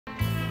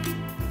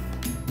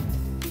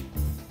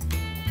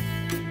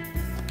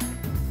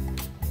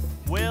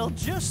Well,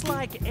 just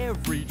like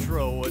every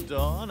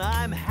Troodon,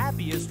 I'm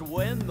happiest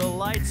when the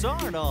lights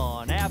aren't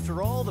on.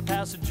 After all the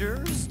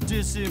passengers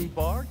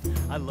disembark,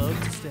 I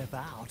love to step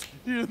out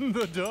in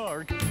the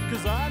dark,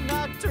 'cause I'm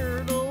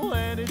nocturnal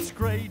and it's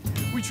great.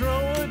 We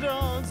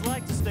Troodons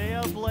like to stay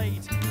up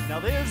late. Now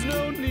there's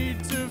no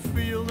need to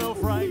feel no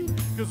fright,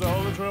 'cause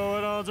all the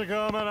Troodons are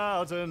coming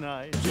out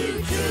tonight.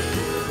 The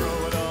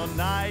Troodon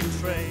night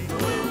train. The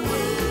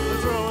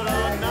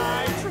Troodon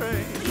night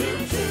train. The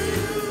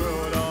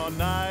Troodon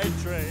night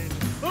train.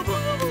 A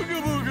booga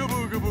booga booga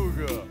booga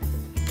booga.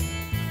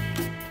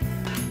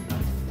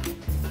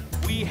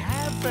 We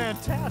have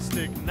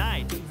fantastic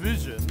night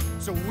vision,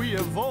 so we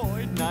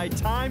avoid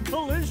nighttime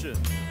collision.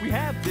 We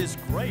have this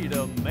great,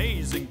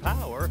 amazing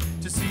power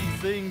to see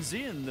things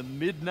in the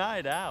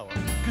midnight hour.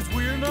 'Cause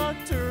we're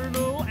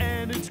nocturnal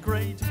and it's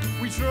great.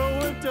 We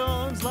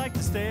Troodons like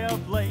to stay up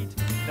late.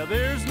 Now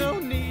there's no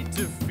need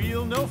to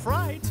feel no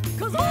fright,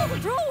 'cause all the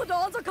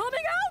Troodons are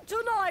coming out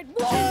tonight.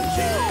 The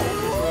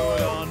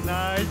Troodon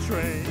night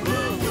train. The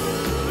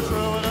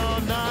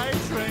Troodon night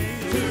train.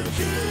 The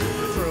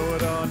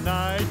Troodon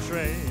night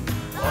train.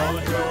 All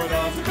the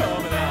Troodons are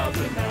coming out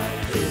tonight.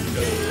 The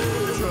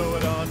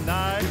Troodon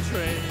night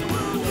train.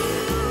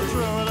 The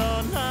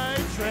Troodon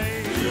night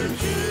train.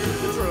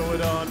 The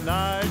Troodon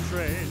night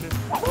train.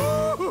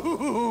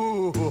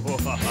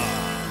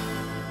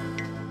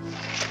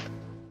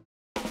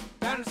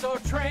 Dinosaur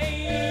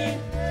Train.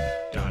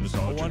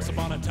 Dinosaur Once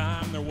upon a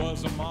time there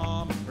was a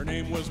mom. Her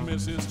name was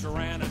Mrs.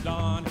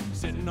 Troodon.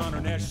 Sitting on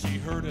her nest she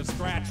heard a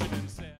scratching and said...